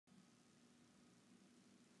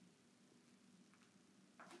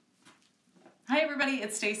Hi everybody,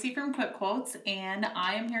 it's Stacy from Quick Quotes, and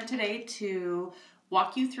I am here today to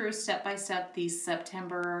walk you through step by step these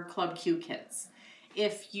September Club Q kits.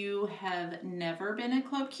 If you have never been a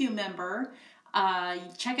Club Q member,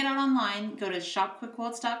 check it out online. Go to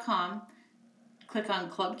shopquickquotes.com, click on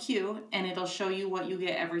Club Q, and it'll show you what you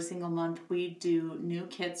get every single month. We do new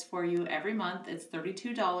kits for you every month. It's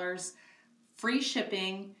 $32, free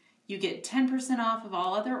shipping. You get 10% off of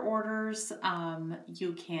all other orders.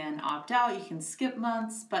 You can opt out, you can skip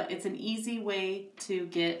months, but it's an easy way to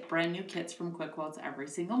get brand new kits from Quick Quotes every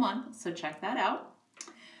single month, so check that out.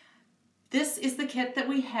 This is the kit that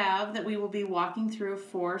we have that we will be walking through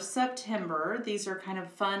for September. These are kind of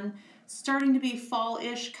fun, starting to be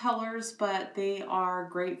fall-ish colors, but they are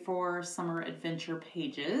great for summer adventure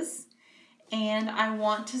pages. And I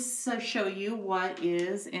want to show you what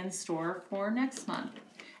is in store for next month.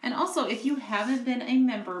 And also, if you haven't been a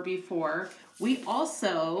member before, we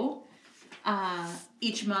also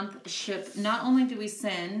each month ship, not only do we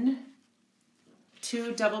send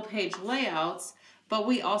 2 double page layouts, but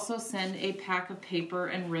we also send a pack of paper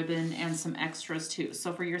and ribbon and some extras too.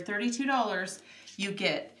 So for your $32, you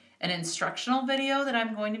get an instructional video that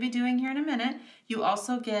I'm going to be doing here in a minute. You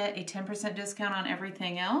also get a 10% discount on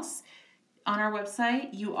everything else. On our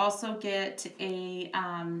website, you also get a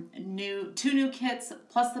 2 new kits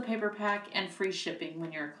plus the paper pack and free shipping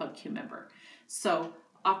when you're a Club Q member. So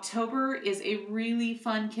October is a really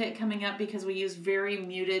fun kit coming up because we use very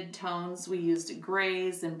muted tones. We used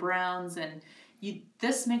grays and browns, and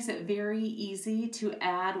this makes it very easy to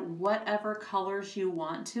add whatever colors you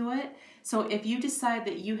want to it. So if you decide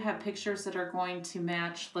that you have pictures that are going to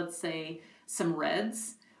match, let's say, some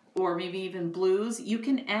reds, or maybe even blues, you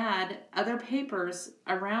can add other papers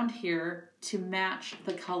around here to match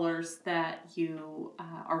the colors that you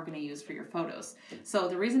are going to use for your photos. So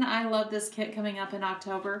the reason I love this kit coming up in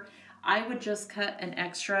October, I would just cut an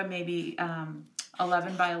extra, maybe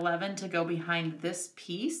 11 by 11 to go behind this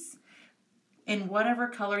piece in whatever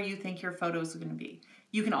color you think your photos are going to be.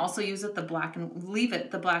 You can also use it leave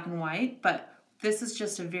it the black and white, but this is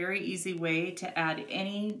just a very easy way to add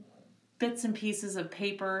any bits and pieces of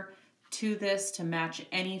paper to this to match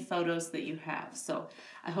any photos that you have. So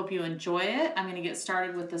I hope you enjoy it. I'm going to get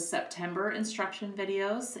started with the September instruction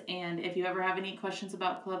videos, and if you ever have any questions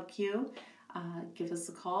about Club Q, give us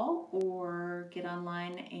a call or get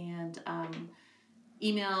online and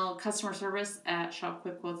email customer service at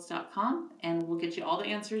shopquickquotes.com, and we'll get you all the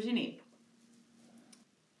answers you need.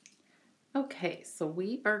 Okay, so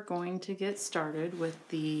we are going to get started with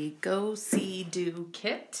the Go See Do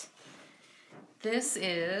kit. This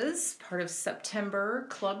is part of September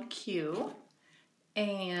Club Q,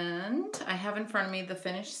 and I have in front of me the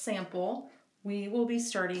finished sample. We will be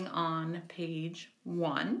starting on page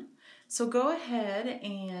 1. So go ahead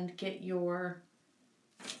and get your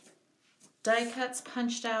die cuts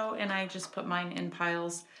punched out, and I just put mine in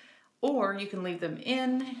piles, or you can leave them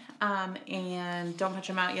in and don't punch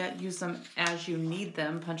them out yet. Use them as you need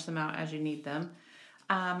them, punch them out as you need them.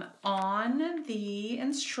 On the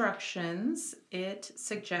instructions, it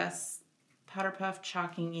suggests Powder Puff,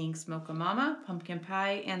 Chalking Inks, Mocha Mama, Pumpkin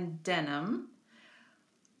Pie, and Denim.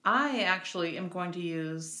 I actually am going to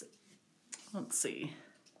use, let's see,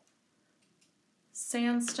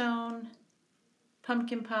 Sandstone,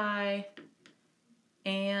 Pumpkin Pie,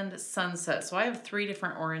 and Sunset. So I have 3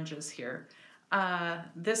 different oranges here.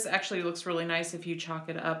 This actually looks really nice if you chalk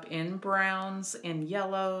it up in browns, in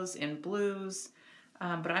yellows, in blues.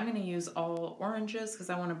 But I'm going to use all oranges because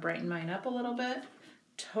I want to brighten mine up a little bit.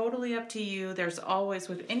 Totally up to you. There's always,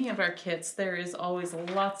 with any of our kits, there is always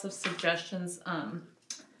lots of suggestions,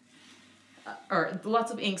 or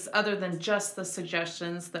lots of inks other than just the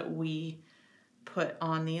suggestions that we put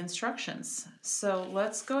on the instructions. So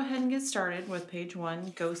let's go ahead and get started with page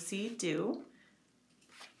 1, Go See Do.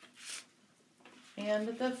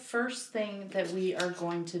 And the first thing that we are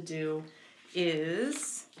going to do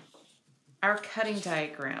is our cutting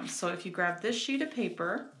diagram. So if you grab this sheet of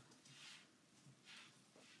paper,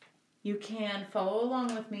 you can follow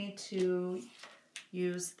along with me to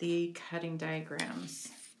use the cutting diagrams.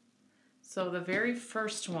 So the very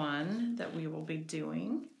first one that we will be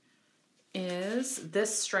doing is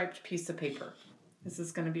this striped piece of paper. This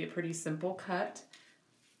is going to be a pretty simple cut,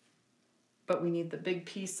 but we need the big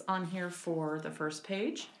piece on here for the first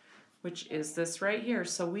page, which is this right here.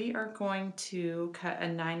 So we are going to cut a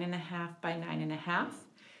 9.5 by 9.5,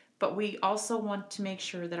 but we also want to make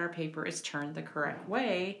sure that our paper is turned the correct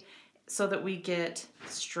way so that we get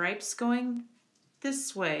stripes going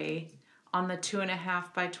this way on the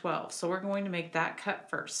 2.5 by 12. So we're going to make that cut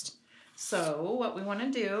first. So what we want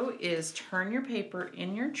to do is turn your paper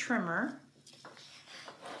in your trimmer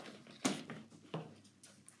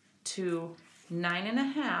to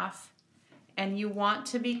 9.5, and you want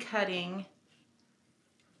to be cutting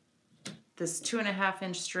this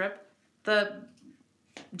 2.5-inch strip.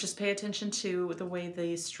 Just pay attention to the way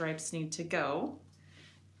the stripes need to go.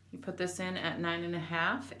 You put this in at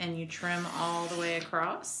 9.5 and you trim all the way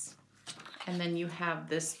across. And then you have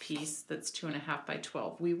this piece that's 2.5 by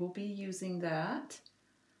 12. We will be using that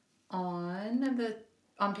on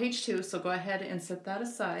page 2, so go ahead and set that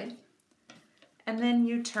aside. And then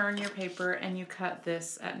you turn your paper and you cut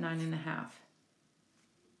this at 9.5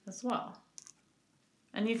 as well.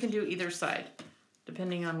 And you can do either side,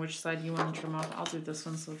 depending on which side you want to trim off. I'll do this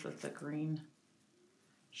one so that the green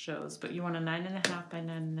shows, but you want a 9.5 by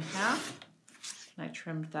 9.5. And I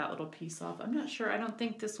trimmed that little piece off. I'm not sure, I don't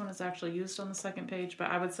think this one is actually used on the second page, but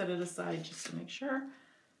I would set it aside just to make sure.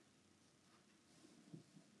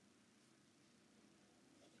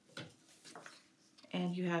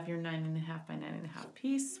 And you have your 9.5 by 9.5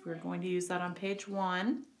 piece. We're going to use that on page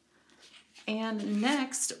 1. And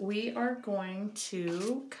next we are going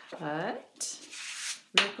to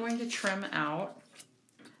we're going to trim out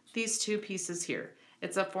these two pieces here.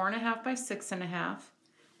 It's a 4.5 by 6.5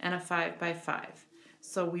 and a 5 by 5.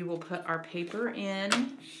 So we will put our paper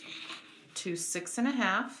in to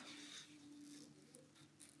 6.5.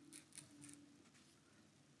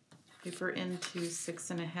 Paper into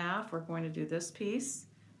 6.5. We're going to do this piece.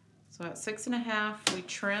 So at 6.5 we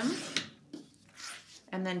trim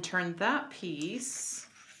and then turn that piece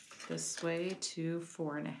this way to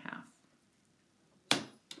 4.5.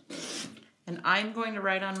 And I'm going to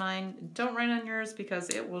write on mine. Don't write on yours because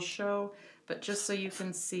it will show, but just so you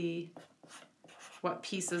can see what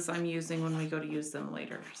pieces I'm using when we go to use them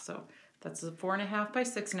later. So that's a 4.5 by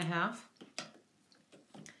 6.5.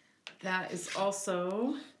 That is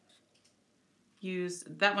also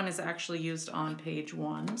used, that one is actually used on page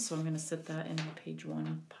 1, so I'm going to sit that in my page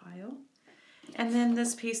 1 pile. And then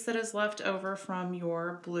this piece that is left over from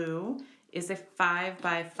your blue is a 5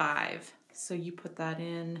 by 5. So you put that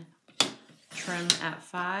in, trim at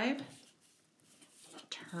 5,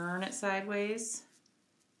 turn it sideways,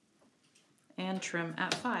 and trim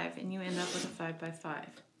at 5, and you end up with a 5 by 5.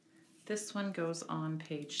 This one goes on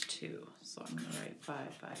page 2. So I'm going to write 5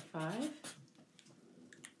 by 5,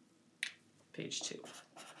 page 2.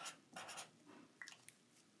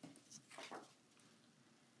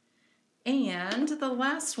 And the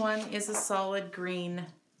last one is a solid green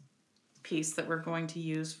piece that we're going to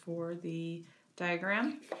use for the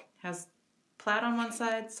diagram. It has plaid on one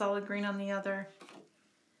side, solid green on the other.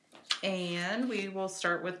 And we will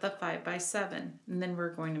start with the 5 by 7. And then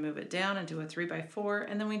we're going to move it down and do a 3 by 4.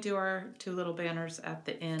 And then we do our two little banners at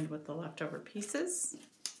the end with the leftover pieces.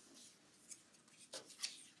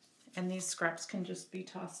 And these scraps can just be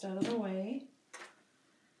tossed out of the way.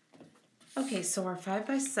 Okay, so our 5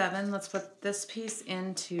 by 7, let's put this piece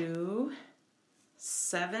into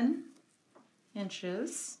 7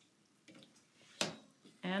 inches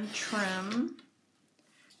and trim.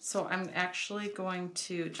 So I'm actually going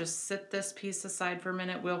to just sit this piece aside for a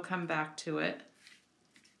minute. We'll come back to it.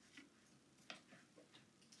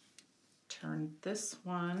 Turn this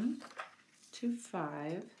one to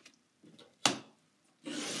 5.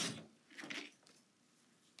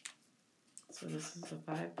 So this is a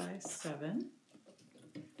 5 by 7.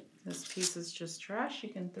 This piece is just trash. You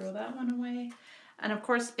can throw that one away. And of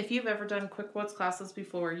course, if you've ever done Quick Quotes classes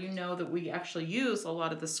before, you know that we actually use a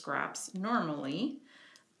lot of the scraps normally,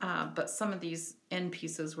 but some of these end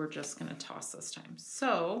pieces we're just going to toss this time.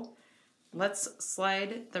 So let's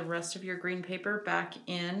slide the rest of your green paper back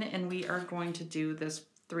in, and we are going to do this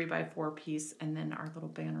 3 by 4 piece and then our little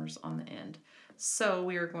banners on the end. So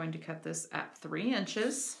we are going to cut this at 3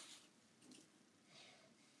 inches.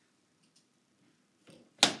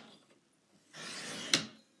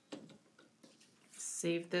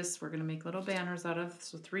 Save this, we're going to make little banners out of,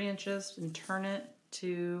 so 3 inches, and turn it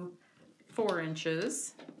to 4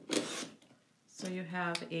 inches. So you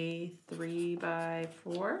have a 3 by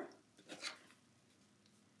 4,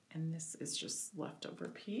 and this is just leftover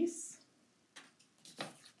piece.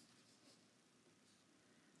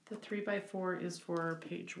 The 3 by 4 is for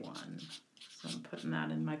page 1, so I'm putting that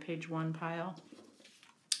in my page 1 pile.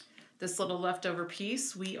 This little leftover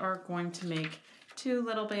piece, we are going to make 2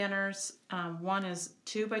 little banners. One is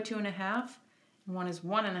 2 by 2.5, and one is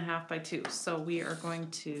 1.5 by 2. So we are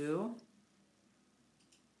going to,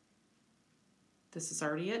 this is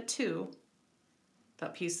already at 2.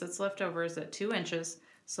 That piece that's left over is at 2 inches.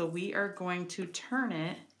 So we are going to turn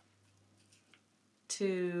it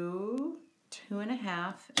to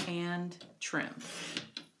 2.5 and trim.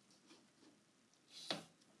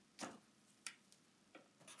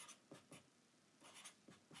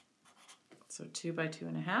 So 2 by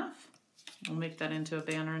 2.5. We'll make that into a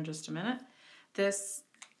banner in just a minute. This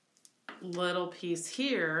little piece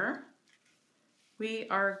here, we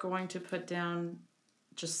are going to put down,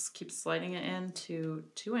 just keep sliding it in to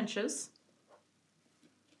 2 inches.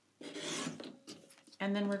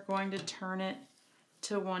 And then we're going to turn it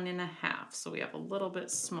to 1.5, so we have a little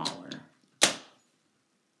bit smaller.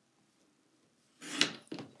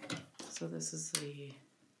 So this is the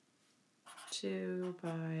 2 by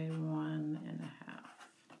 1.5.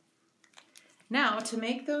 Now to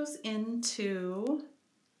make those into,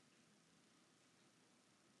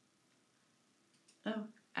 oh,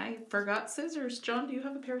 I forgot scissors. John, do you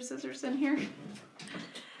have a pair of scissors in here?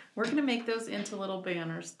 We're gonna make those into little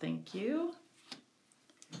banners, thank you.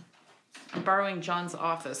 I'm borrowing John's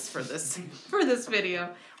office for this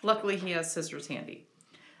video. Luckily he has scissors handy.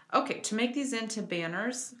 Okay, to make these into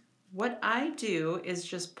banners, what I do is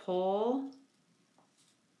just pull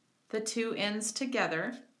the 2 ends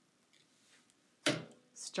together,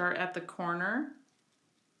 start at the corner,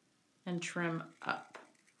 and trim up.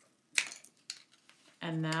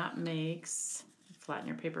 And that makes, flatten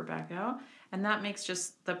your paper back out, and that makes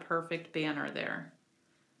just the perfect banner there.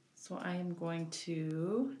 So I am going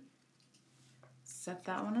to set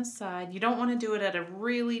that one aside. You don't want to do it at a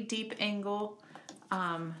really deep angle,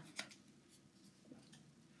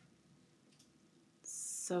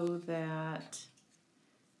 so that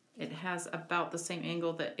it has about the same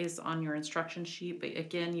angle that is on your instruction sheet. But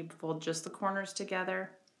again, you fold just the corners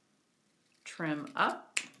together, trim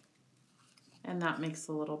up, and that makes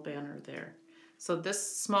a little banner there. So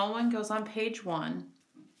this small one goes on page 1.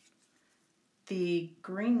 The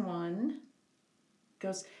green one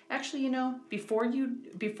goes, actually, you know, before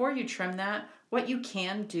you trim that, what you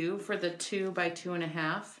can do for the 2 by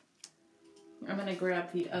 2.5, I'm gonna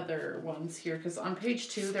grab the other ones here because on page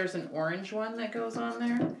 2 there's an orange one that goes on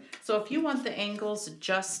there. So if you want the angles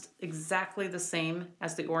just exactly the same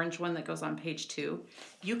as the orange one that goes on page 2,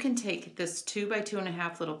 you can take this 2 by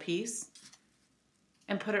 2.5 little piece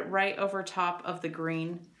and put it right over top of the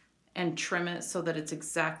green and trim it so that it's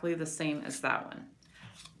exactly the same as that one.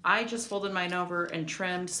 I just folded mine over and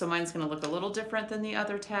trimmed, so mine's gonna look a little different than the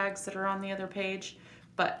other tags that are on the other page,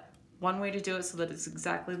 but one way to do it so that it's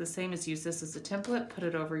exactly the same is use this as a template, put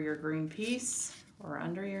it over your green piece or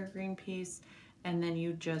under your green piece, and then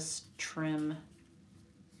you just trim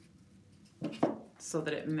so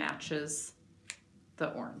that it matches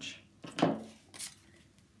the orange. And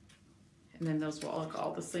then those will look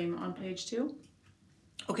all the same on page 2.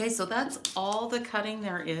 Okay, so that's all the cutting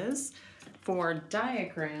there is for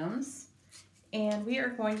diagrams, and we are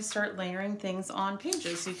going to start layering things on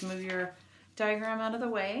pages. So you can move your diagram out of the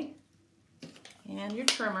way and your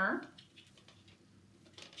trimmer,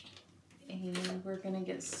 and we're going to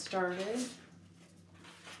get started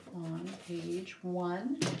on page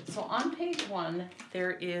 1. So on page 1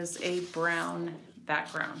 there is a brown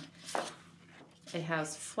background. It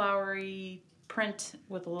has flowery print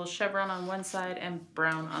with a little chevron on one side and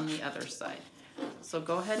brown on the other side. So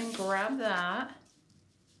go ahead and grab that.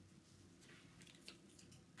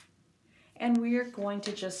 And we are going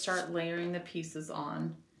to just start layering the pieces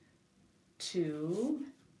on to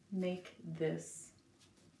make this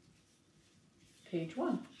page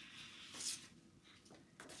 1.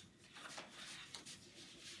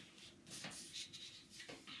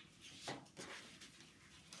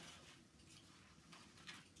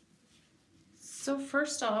 So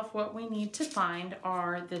first off, what we need to find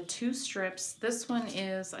are the 2 strips. This one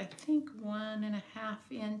is, I think, 1.5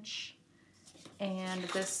 inch, and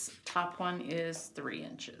this top one is 3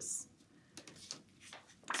 inches.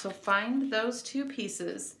 So find those 2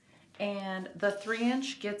 pieces, and the 3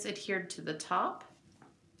 inch gets adhered to the top.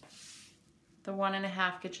 The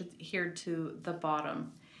 1.5 gets adhered to the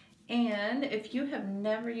bottom. And if you have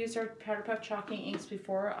never used our Powder Puff chalking inks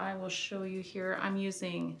before, I will show you here. I'm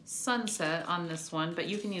using Sunset on this one, but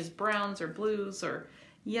you can use browns or blues or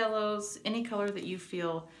yellows, any color that you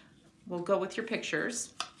feel will go with your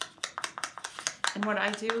pictures. And what I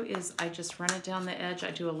do is I just run it down the edge.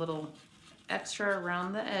 I do a little extra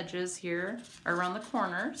around the edges here, or around the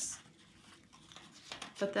corners,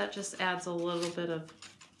 but that just adds a little bit of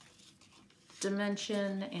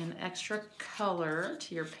dimension and extra color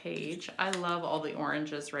to your page. I love all the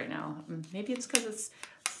oranges right now. Maybe it's because it's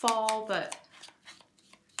fall, but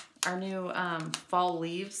our new fall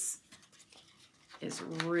leaves is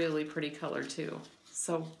really pretty color too.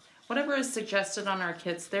 So whatever is suggested on our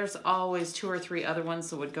kits, there's always 2 or 3 other ones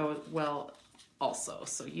that would go well also.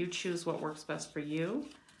 So you choose what works best for you.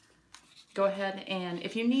 Go ahead, and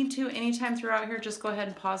if you need to anytime throughout here, just go ahead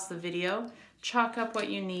and pause the video, chalk up what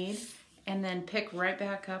you need, and then pick right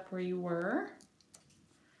back up where you were.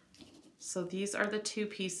 So these are the two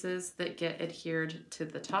pieces that get adhered to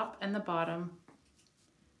the top and the bottom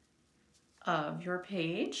of your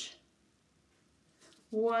page.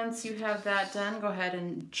 Once you have that done, go ahead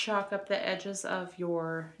and chalk up the edges of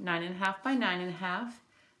your 9.5 by 9.5.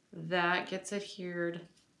 That gets adhered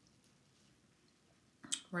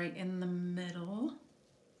right in the middle.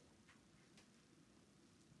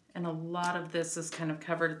 And a lot of this is kind of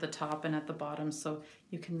covered at the top and at the bottom, so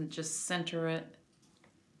you can just center it.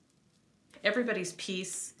 Everybody's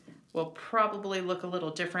piece will probably look a little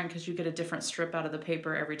different because you get a different strip out of the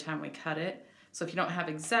paper every time we cut it. So if you don't have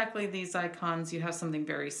exactly these icons, you have something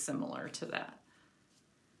very similar to that.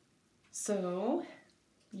 So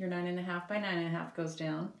your 9.5 by 9.5 goes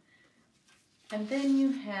down. And then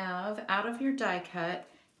you have, out of your die cut,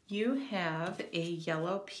 you have a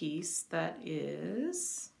yellow piece that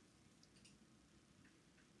is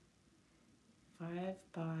 5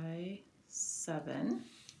 by 7.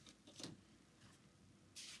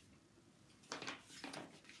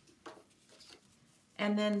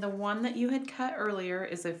 And then the one that you had cut earlier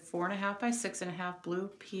is a 4.5 by 6.5 blue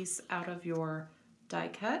piece out of your die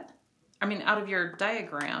cut. Out of your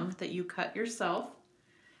diagram that you cut yourself.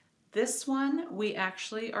 This one we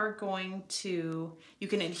actually are going to, you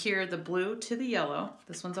can adhere the blue to the yellow.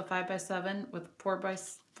 This one's a 5 by 7 with 4.5 by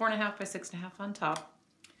 6.5 on top.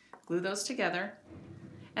 Glue those together.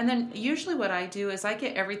 And then usually what I do is I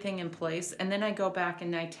get everything in place and then I go back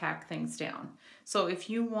and I tack things down. So if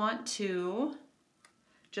you want to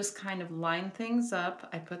just kind of line things up,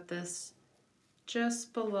 I put this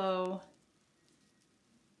just below,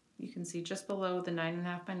 you can see just below the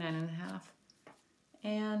 9.5 by 9.5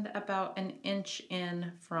 and about an inch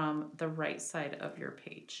in from the right side of your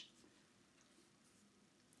page.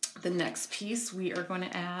 The next piece we are going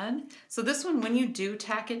to add, so this one, when you do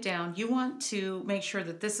tack it down, you want to make sure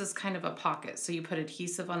that this is kind of a pocket. So you put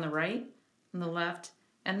adhesive on the right, on the left,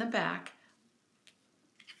 and the back.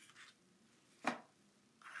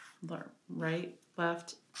 Right,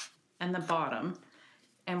 left, and the bottom.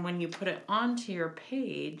 And when you put it onto your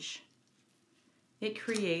page, it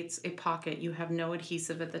creates a pocket. You have no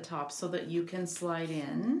adhesive at the top so that you can slide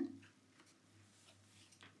in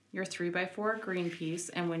your 3 by 4 green piece.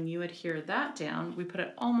 And when you adhere that down, we put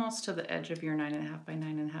it almost to the edge of your 9.5 by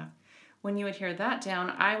 9.5. When you adhere that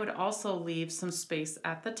down, I would also leave some space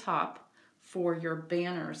at the top for your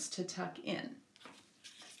banners to tuck in.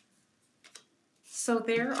 So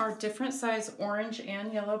there are different size orange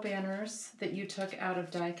and yellow banners that you took out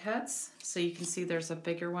of die cuts. So you can see there's a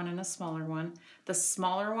bigger one and a smaller one. The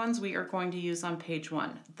smaller ones we are going to use on page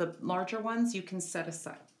 1. The larger ones you can set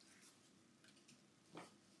aside.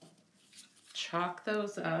 Chalk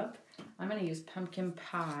those up. I'm going to use pumpkin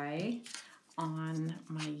pie on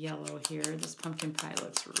my yellow here. This pumpkin pie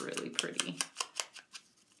looks really pretty.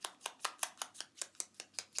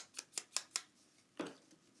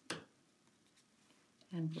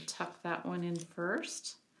 And we'll tuck that one in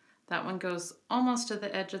first. That one goes almost to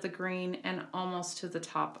the edge of the green and almost to the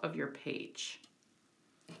top of your page.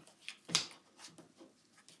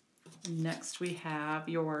 Next we have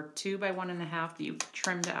your 2 by 1.5 that you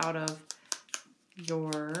trimmed out of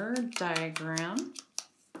your diagram.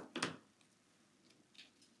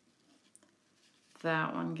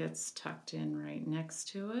 That one gets tucked in right next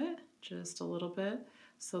to it, just a little bit,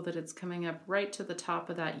 so that it's coming up right to the top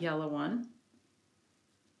of that yellow one.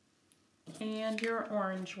 And your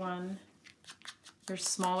orange one, your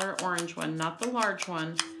smaller orange one, not the large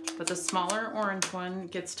one, but the smaller orange one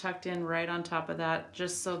gets tucked in right on top of that,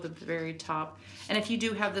 just so the very top. And if you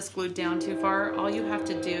do have this glued down too far, all you have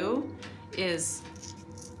to do is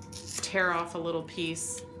tear off a little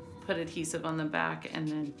piece, put adhesive on the back, and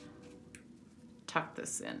then tuck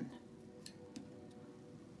this in.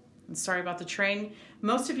 And sorry about the train.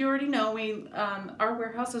 Most of you already know our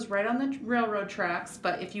warehouse is right on the railroad tracks,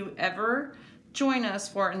 but if you ever join us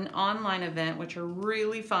for an online event, which are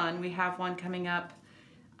really fun, we have one coming up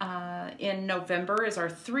in November is our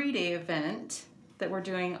 3-day event that we're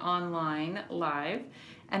doing online live.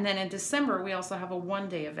 And then in December, we also have a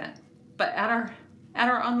 1-day event. But at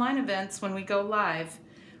our online events, when we go live,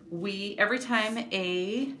 every time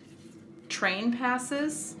a train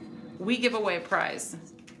passes, we give away a prize.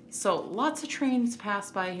 So lots of trains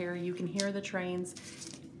pass by here. You can hear the trains,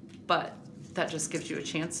 but that just gives you a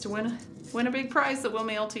chance to win a big prize that we'll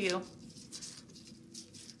mail to you.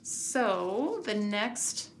 So the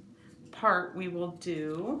next part we will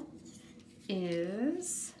do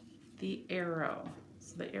is the arrow.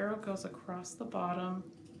 So the arrow goes across the bottom.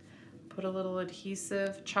 Put a little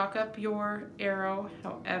adhesive, chalk up your arrow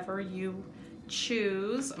however you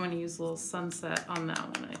choose, I'm going to use a little sunset on that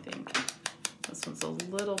one, I think. This one's a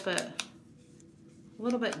little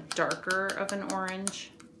bit darker of an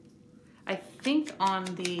orange. I think on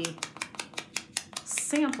the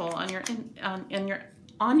sample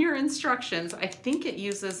on your instructions, I think it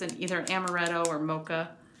uses either amaretto or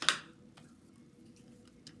mocha.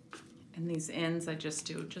 And these ends, I just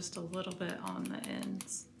do just a little bit on the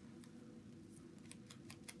ends.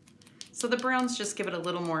 So the browns just give it a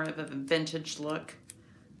little more of a vintage look.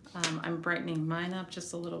 I'm brightening mine up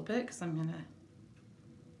just a little bit because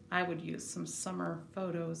I would use some summer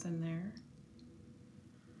photos in there.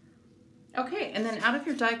 Okay, and then out of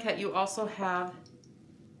your die cut, you also have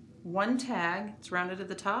one tag. It's rounded at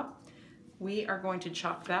the top. We are going to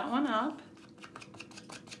chop that one up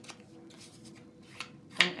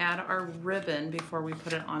and add our ribbon before we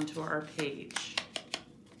put it onto our page.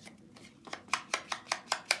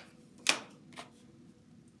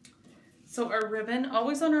 So our ribbon,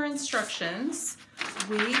 always on our instructions,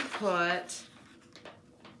 we put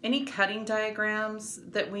any cutting diagrams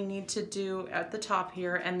that we need to do at the top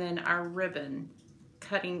here, and then our ribbon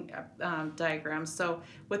cutting diagrams. So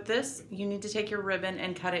with this, you need to take your ribbon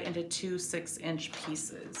and cut it into 2 6-inch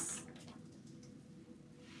pieces.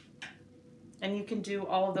 And you can do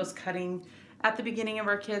all of those cutting at the beginning of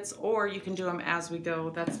our kits, or you can do them as we go.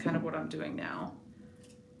 That's kind of what I'm doing now.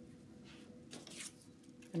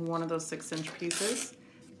 And one of those 6-inch pieces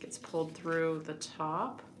gets pulled through the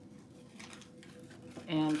top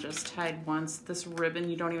and just tied once. This ribbon,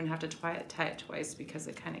 you don't even have to tie it twice because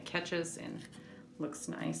it kind of catches and looks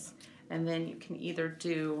nice. And then you can either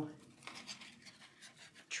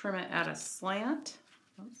trim it at a slant,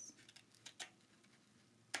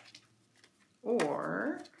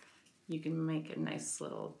 or you can make a nice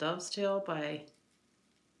little dove's tail by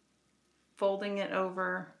folding it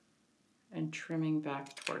over and trimming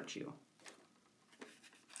back towards you.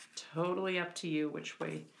 Totally up to you what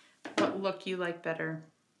look you like better.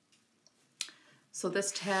 So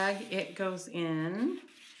this tag, it goes in.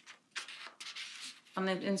 On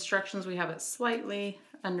the instructions, we have it slightly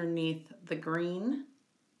underneath the green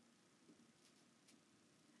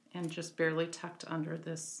and just barely tucked under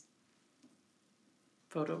this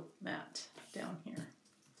photo mat down here.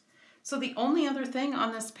 So the only other thing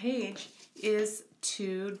on this page is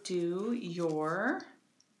to do your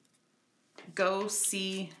go,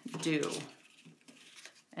 see, do.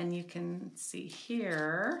 And you can see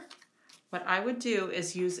here, what I would do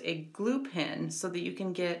is use a glue pen so that you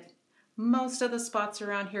can get most of the spots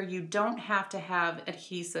around here. You don't have to have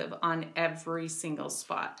adhesive on every single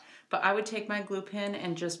spot, but I would take my glue pen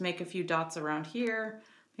and just make a few dots around here,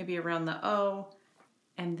 maybe around the O,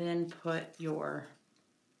 and then put your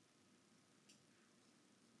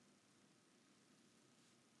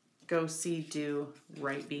go, see, do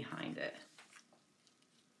right behind it.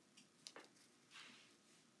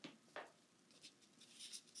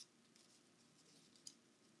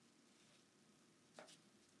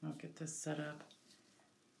 I'll get this set up.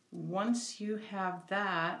 Once you have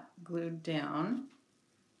that glued down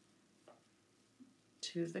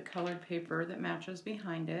to the colored paper that matches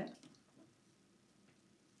behind it,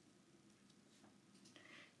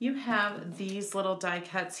 you have these little die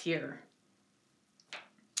cuts here.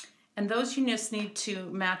 And those you just need to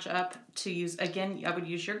match up to use. Again, I would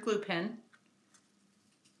use your glue pen.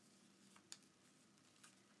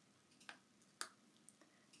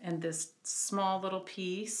 And this small little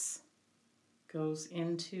piece goes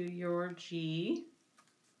into your G.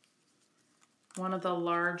 One of the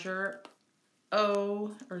larger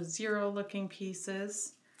O or 0 looking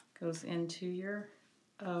pieces goes into your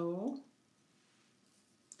O.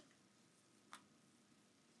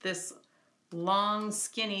 This long,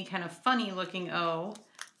 skinny, kind of funny looking O,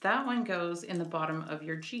 that one goes in the bottom of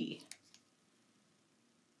your G.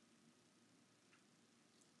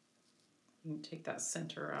 You can take that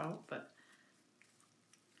center out, but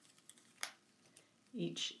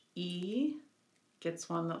each E gets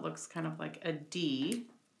one that looks kind of like a D.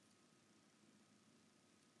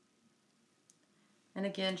 And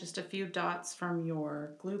again, just a few dots from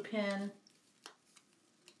your glue pen.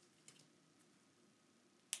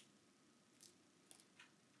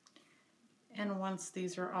 And once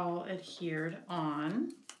these are all adhered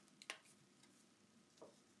on,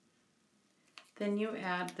 then you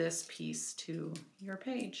add this piece to your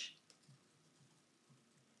page.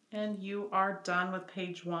 And you are done with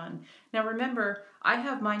page 1. Now remember, I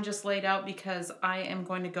have mine just laid out because I am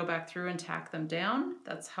going to go back through and tack them down.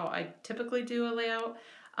 That's how I typically do a layout.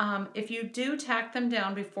 If you do tack them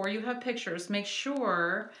down before you have pictures, make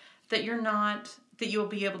sure that you'll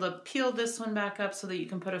be able to peel this one back up so that you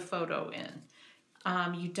can put a photo in.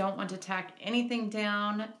 You don't want to tack anything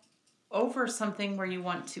down over something where you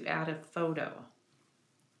want to add a photo.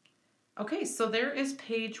 Okay, so there is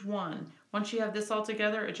page 1. Once you have this all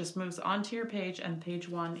together, it just moves onto your page and page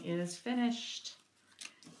 1 is finished.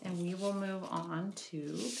 And we will move on to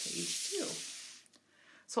page 2.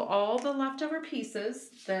 So all the leftover pieces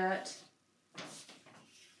that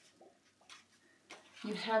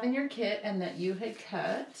you have in your kit and that you had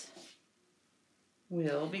cut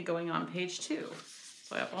will be going on page 2.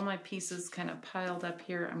 So I have all my pieces kind of piled up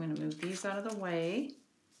here. I'm going to move these out of the way.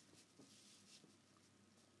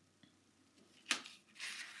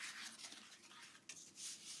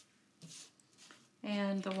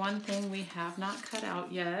 And the one thing we have not cut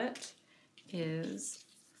out yet is,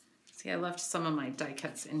 see, I left some of my die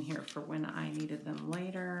cuts in here for when I needed them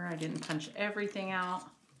later. I didn't punch everything out.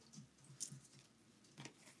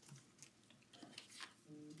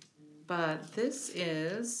 But this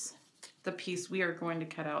is the piece we are going to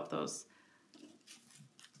cut out those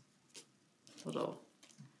little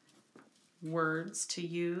words to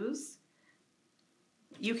use.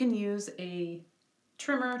 You can use a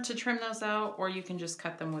trimmer to trim those out, or you can just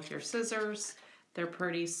cut them with your scissors. They're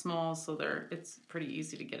pretty small, so it's pretty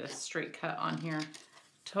easy to get a straight cut on here.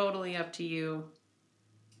 Totally up to you.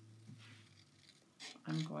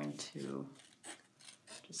 I'm going to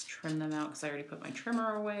just trim them out because I already put my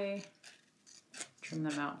trimmer away. Trim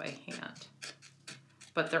them out by hand.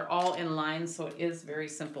 But they're all in line, so it is very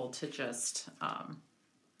simple to just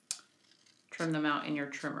trim them out in your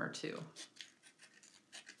trimmer too.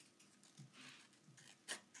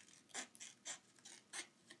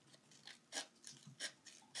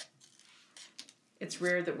 It's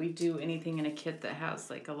rare that we do anything in a kit that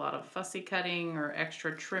has like a lot of fussy cutting or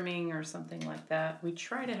extra trimming or something like that. We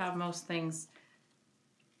try to have most things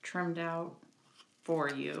trimmed out for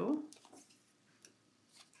you.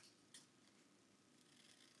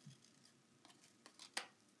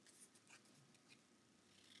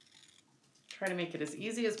 Try to make it as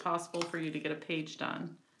easy as possible for you to get a page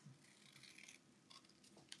done.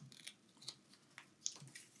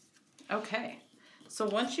 Okay, so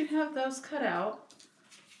once you have those cut out,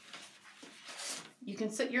 you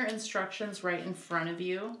can sit your instructions right in front of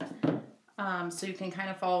you, so you can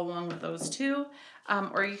kind of follow along with those too,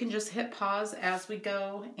 or you can just hit pause as we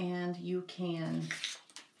go and you can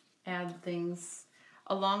add things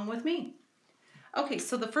along with me. Okay,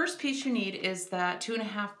 so the first piece you need is that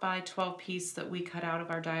 2.5 by 12 piece that we cut out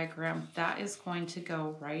of our diagram. That is going to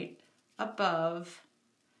go right above,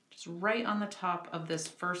 just right on the top of this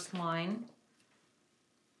first line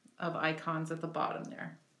of icons at the bottom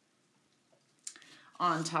there.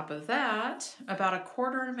 On top of that, about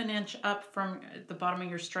 1/4 inch up from the bottom of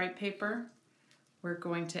your stripe paper, we're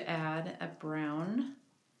going to add a brown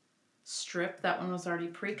strip. That one was already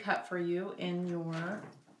pre-cut for you in your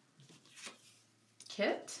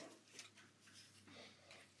kit.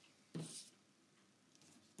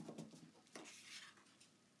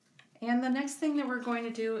 And the next thing that we're going to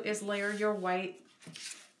do is layer your white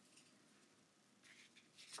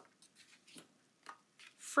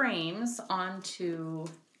frames onto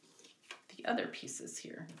the other pieces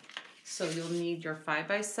here. So you'll need your 5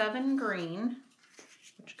 by 7 green,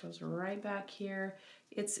 which goes right back here.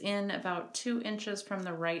 It's in about 2 inches from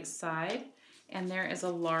the right side, and there is a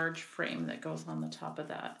large frame that goes on the top of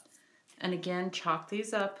that. And again, chalk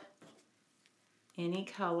these up any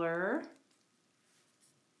color.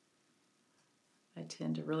 I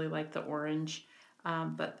tend to really like the orange,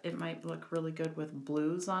 but it might look really good with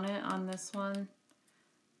blues on it on this one.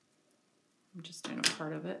 I'm just doing a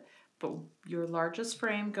part of it. But your largest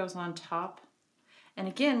frame goes on top. And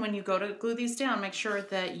again, when you go to glue these down, make sure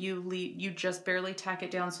that you just barely tack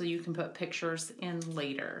it down so you can put pictures in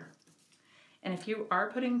later. And if you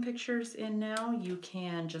are putting pictures in now, you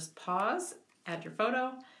can just pause, add your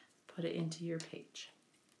photo, put it into your page.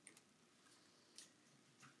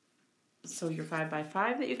 So your 5 by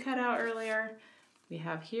 5 that you cut out earlier, we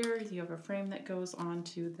have here, you have a frame that goes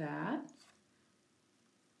onto that.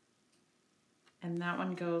 And that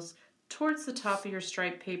one goes towards the top of your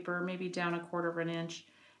stripe paper, maybe down 1/4 inch,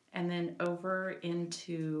 and then over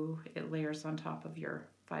into, it layers on top of your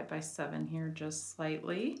 5 by 7 here just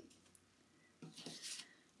slightly.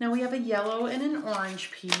 Now we have a yellow and an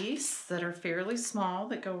orange piece that are fairly small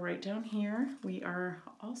that go right down here. We are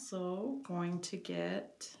also going to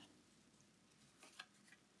get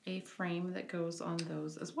a frame that goes on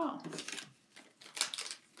those as well.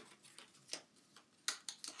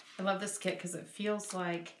 I love this kit because it feels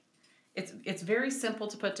like it's very simple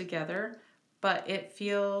to put together, but it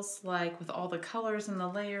feels like with all the colors and the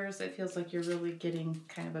layers, it feels like you're really getting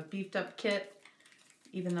kind of a beefed up kit.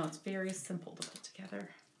 even though it's very simple to put together.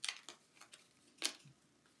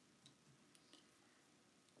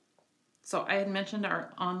 So I had mentioned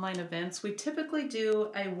our online events. We typically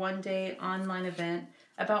do a one-day online event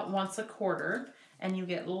about once a quarter, and you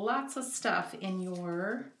get lots of stuff in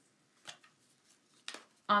your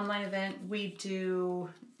online event. We do,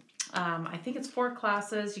 I think it's 4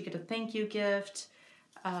 classes. You get a thank you gift.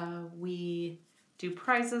 We do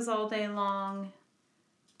prizes all day long.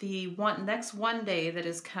 The next one day that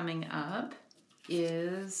is coming up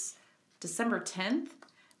is December 10th.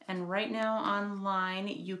 And right now online,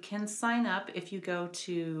 you can sign up if you go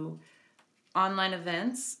to online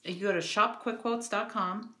events. You go to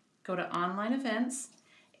shopquickquotes.com, go to online events,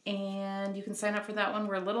 and you can sign up for that one.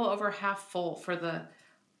 We're a little over half full for the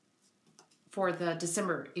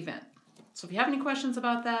December event. So if you have any questions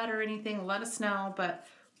about that or anything, let us know. But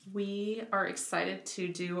we are excited to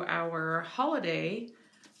do our holiday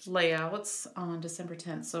layouts on December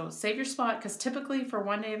 10th. So save your spot, because typically for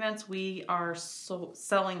one-day events, we are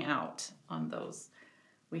selling out on those.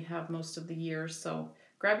 We have most of the year, so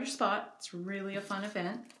grab your spot. It's really a fun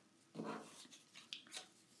event.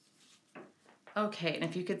 Okay, and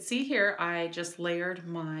if you could see here, I just layered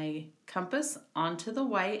my compass onto the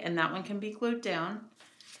white, and that one can be glued down.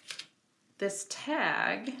 This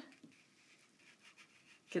tag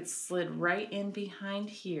gets slid right in behind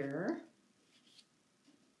here.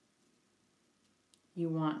 You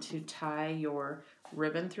want to tie your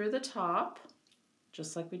ribbon through the top,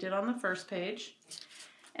 just like we did on the first page.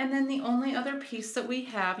 And then the only other piece that we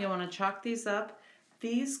have, you want to chalk these up.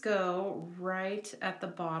 These go right at the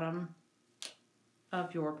bottom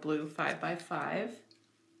of your blue 5x5.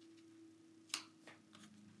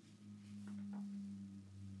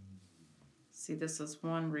 See, this is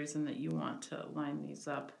one reason that you want to line these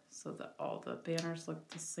up so that all the banners look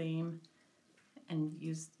the same, and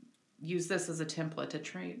use this as a template to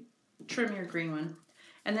trim your green one.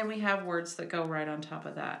 And then we have words that go right on top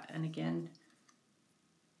of that. And again,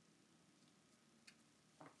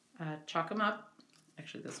 chalk them up.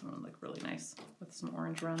 Actually, this one would look really nice with some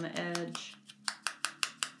orange around the edge.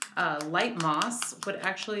 Light moss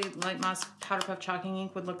powder puff chalking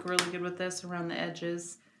ink would look really good with this around the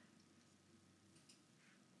edges.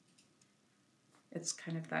 It's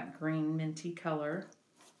kind of that green minty color.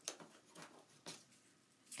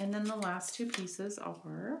 And then the last 2 pieces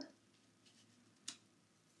are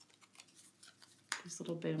these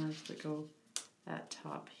little banners that go at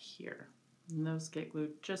top here. And those get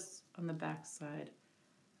glued just on the back side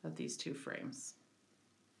of these 2 frames.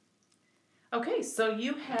 Okay, so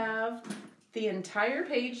you have the entire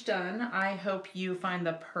page done. I hope you find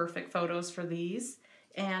the perfect photos for these.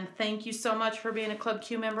 And thank you so much for being a Club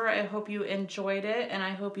Q member. I hope you enjoyed it, and I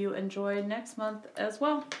hope you enjoy next month as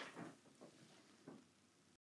well.